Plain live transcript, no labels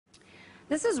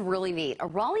This is really neat. A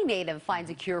Raleigh native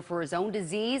finds a cure for his own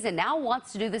disease and now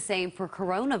wants to do the same for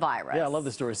coronavirus. Yeah, I love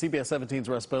this story. CBS 17's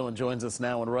Russ Bowen joins us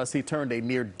now. And Russ, he turned a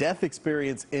near-death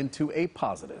experience into a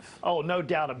positive. Oh, no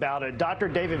doubt about it. Dr.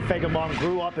 David Feigenbaum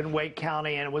grew up in Wake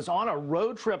County, and it was on a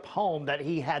road trip home that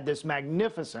he had this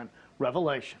magnificent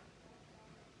revelation.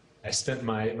 I spent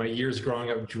my years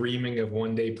growing up dreaming of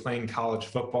one day playing college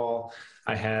football.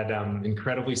 I had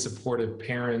incredibly supportive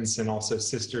parents and also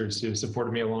sisters who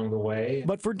supported me along the way.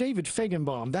 But for David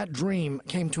Feigenbaum, that dream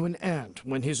came to an end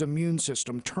when his immune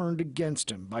system turned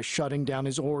against him by shutting down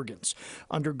his organs.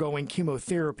 Undergoing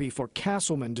chemotherapy for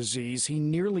Castleman disease, he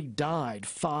nearly died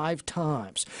 5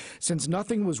 times. Since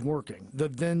nothing was working, the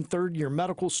then third-year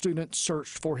medical student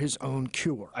searched for his own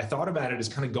cure. I thought about it as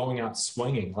kind of going out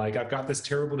swinging. Like, I've got this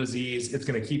terrible disease, it's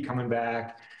going to keep coming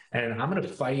back. And I'm going to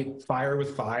fight fire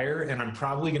with fire, and I'm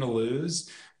probably going to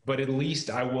lose, but at least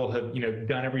I will have,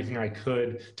 done everything I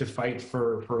could to fight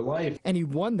for life. And he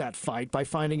won that fight by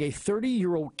finding a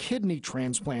 30-year-old kidney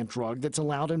transplant drug that's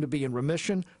allowed him to be in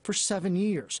remission for 7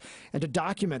 years, and to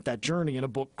document that journey in a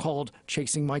book called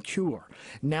Chasing My Cure.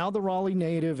 Now the Raleigh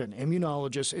native and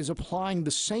immunologist is applying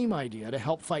the same idea to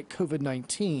help fight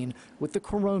COVID-19 with the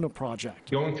Corona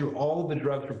Project. Going through all of the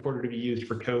drugs reported to be used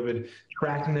for COVID,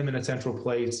 tracking them in a central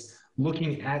place,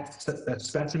 looking at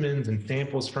specimens and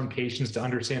samples from patients to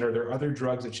understand, are there other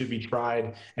drugs that should be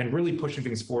tried, and really pushing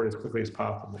things forward as quickly as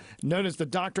possible. Known as the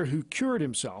doctor who cured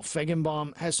himself,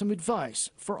 Feigenbaum has some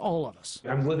advice for all of us.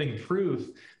 I'm living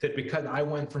proof that because I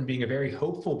went from being a very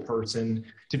hopeful person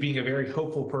to being a very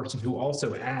hopeful person who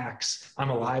also acts,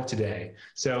 I'm alive today.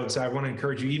 So I want to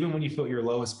encourage you, even when you feel at your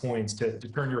lowest points, to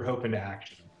turn your hope into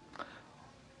action.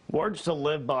 Words to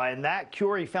live by, and that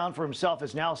cure he found for himself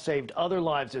has now saved other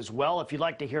lives as well. If you'd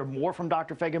like to hear more from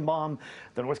Dr. Feigenbaum,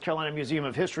 the North Carolina Museum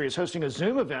of History is hosting a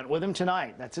Zoom event with him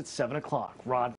tonight. That's at 7 o'clock. Rod.